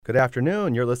Good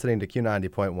afternoon. You're listening to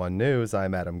Q90.1 News.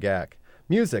 I'm Adam Gack.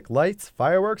 Music, lights,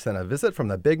 fireworks, and a visit from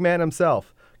the big man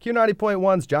himself.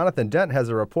 Q90.1's Jonathan Dent has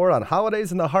a report on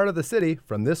holidays in the heart of the city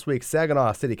from this week's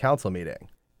Saginaw City Council meeting.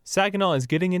 Saginaw is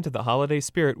getting into the holiday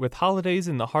spirit with holidays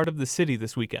in the heart of the city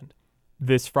this weekend.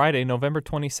 This Friday, November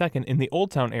 22nd, in the Old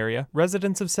Town area,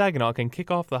 residents of Saginaw can kick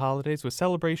off the holidays with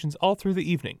celebrations all through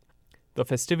the evening. The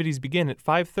festivities begin at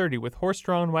 5:30 with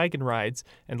horse-drawn wagon rides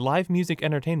and live music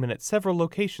entertainment at several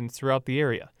locations throughout the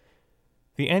area.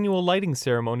 The annual lighting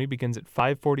ceremony begins at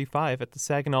 5:45 at the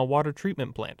Saginaw Water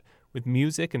Treatment Plant, with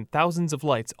music and thousands of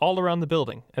lights all around the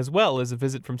building, as well as a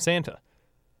visit from Santa.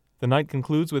 The night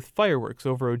concludes with fireworks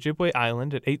over Ojibwe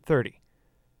Island at 8:30.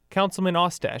 Councilman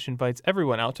Ostash invites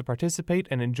everyone out to participate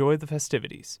and enjoy the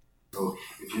festivities. So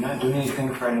if you're not doing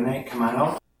anything Friday night, come on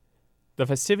out. The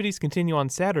festivities continue on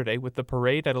Saturday with the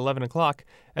parade at 11 o'clock,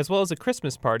 as well as a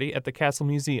Christmas party at the Castle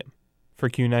Museum. For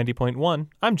Q90.1,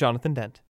 I'm Jonathan Dent.